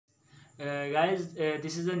Guys,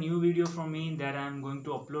 this is a new video from me that I'm going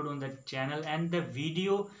to upload on that channel, and the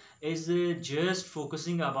video is just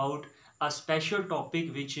focusing about a special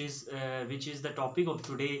topic which is the topic of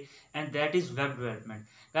today, and that is web development.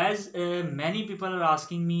 Guys, many people are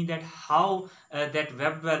asking me that how that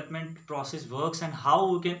web development process works and how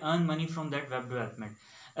we can earn money from that web development.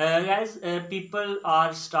 Guys, people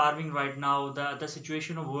are starving right now. The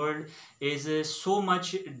situation of world is so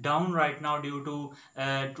much down right now due to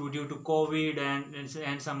COVID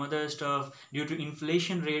and some other stuff, due to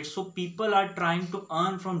inflation rates. So people are trying to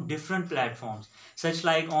earn from different platforms such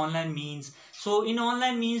like online means. So in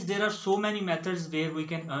online means there are so many methods where we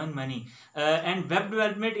can earn money, and web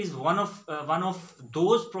development is one of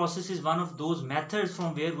those processes, one of those methods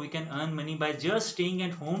from where we can earn money by just staying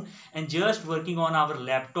at home and just working on our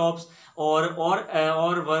laptops or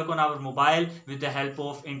work on our mobile with the help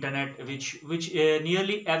of internet, which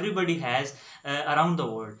nearly everybody has around the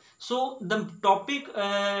world. So the topic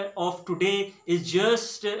of today is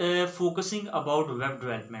just focusing about web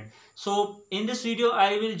development. So in this video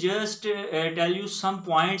I will just tell you some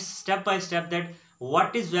points step by step, that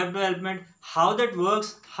what is web development, how that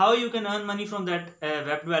works, how you can earn money from that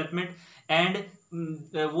web development, and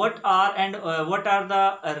what are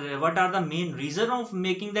the main reason of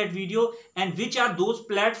making that video, and which are those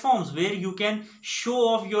platforms where you can show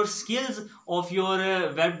off your skills of your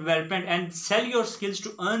web development and sell your skills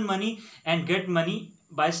to earn money and get money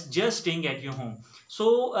by just staying at your home.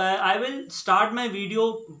 So I will start my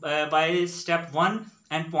video by step 1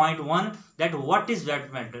 and point 1, that what is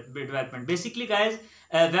web development. Basically guys,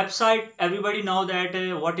 website, everybody know that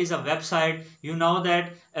what is a website. You know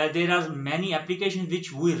that there are many applications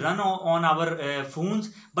which we run on our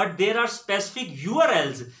phones, but there are specific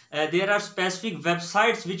URLs, there are specific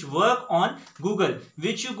websites which work on Google,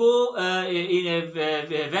 which you go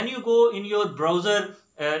when you go in your browser.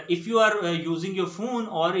 If you are using your phone,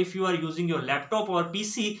 or if you are using your laptop or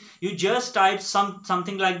PC, you just type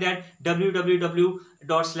something like that, www.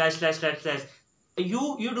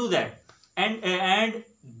 You do that, and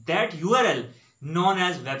that URL known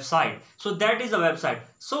as website. So that is a website.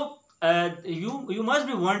 So you must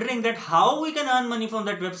be wondering that how we can earn money from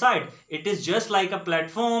that website. It is just like a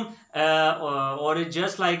platform, or it's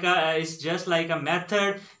just like a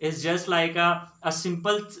method. It's just like a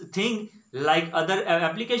simple thing like other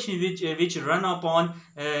applications which run upon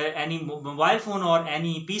any mobile phone or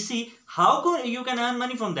any PC. How you can earn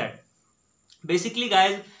money from that? Basically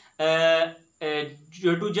guys, to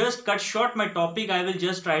just cut short my topic, I will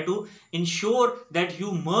just try to ensure that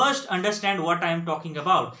you must understand what I am talking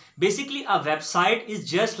about. Basically a website is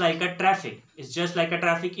just like a traffic. It's just like a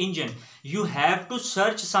traffic engine. You have to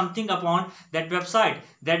search something upon that website.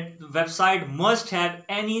 That website must have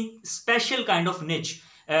any special kind of niche.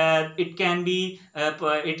 It can be an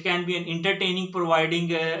entertaining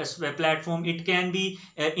providing platform. It can be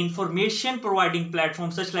information providing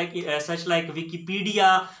platform, such like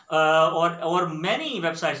Wikipedia, or many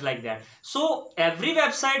websites like that. So every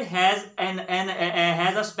website has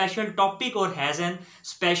has a special topic or has a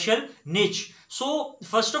special niche. So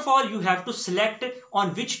first of all, you have to select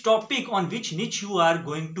on which topic, on which niche you are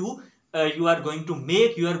going to develop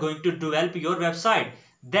your website.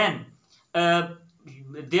 Then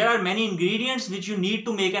there are many ingredients which you need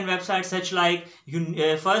to make a website, such like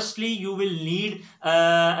firstly you will need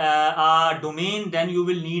a domain, then you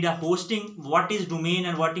will need a hosting. What is domain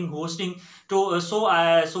and what is hosting? So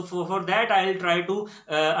for that I'll try to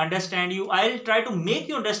understand you. I'll try to make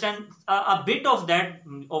you understand a bit of that.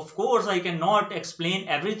 Of course I cannot explain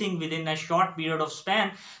everything within a short period of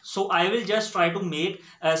span, so I will just try to make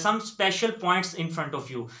some special points in front of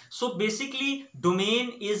you. So basically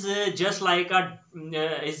domain is just like an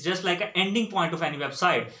ending point of any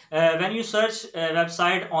website. When you search a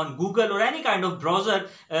website on Google or any kind of browser,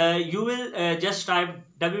 you will just type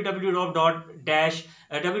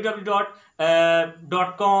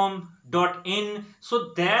www.com.in.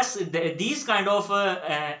 So these kind of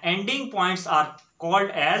ending points are called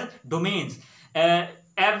as domains.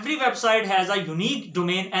 Every website has a unique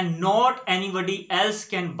domain, and not anybody else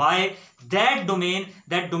can buy that domain.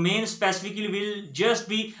 That domain specifically will just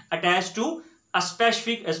be attached to a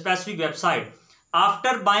specific website.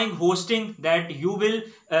 After buying hosting, that you will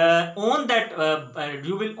own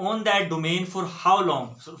that domain for how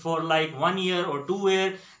long? So for like 1 year or 2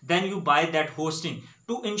 years. Then you buy that hosting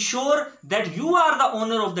to ensure that you are the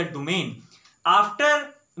owner of that domain.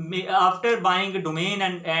 After buying a domain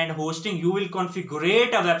and hosting, you will configure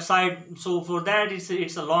a website. So for that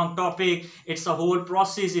it's a long topic. It's a whole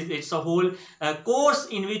process. It's a whole course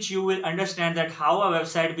in which you will understand that how a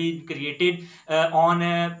website be created on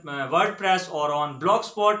WordPress or on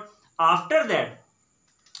Blogspot. After that,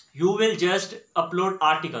 you will just upload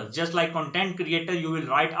articles. Just like content creator, you will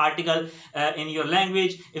write article in your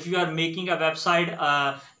language. If you are making a website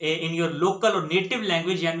in your local or native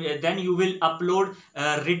language, and then you will upload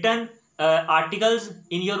written articles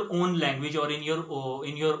in your own language or in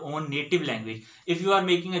your own native language. If you are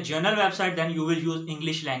making a journal website, then you will use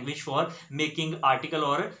English language for making article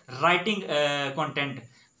or writing content.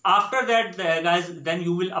 After that, guys, then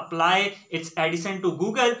you will apply its addition to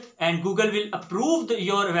Google, and Google will approve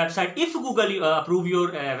your website. If Google approve your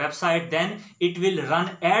website, then it will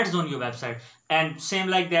run ads on your website. And same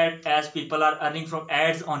like that, as people are earning from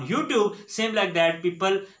ads on YouTube, same like that,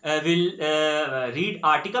 people will read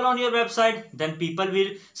article on your website, then people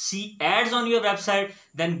will see ads on your website,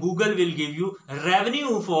 then Google will give you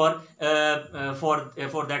revenue for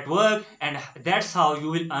that work. And that's how you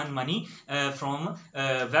will earn money from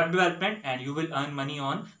web development, and you will earn money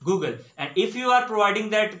on Google. And if you are providing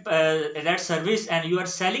that service and you are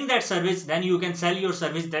selling that service, then you can sell your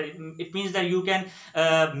service. That it means that you can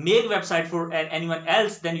make website for anyone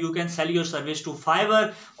else. Then you can sell your service to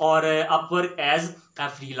Fiverr or Upwork as a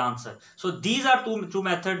freelancer. So these are two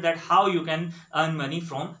methods that how you can earn money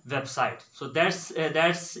from website. So that's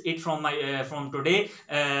it from my from today,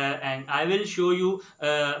 and I will show you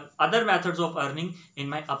other methods of earning in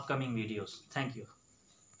my upcoming videos. Thank you.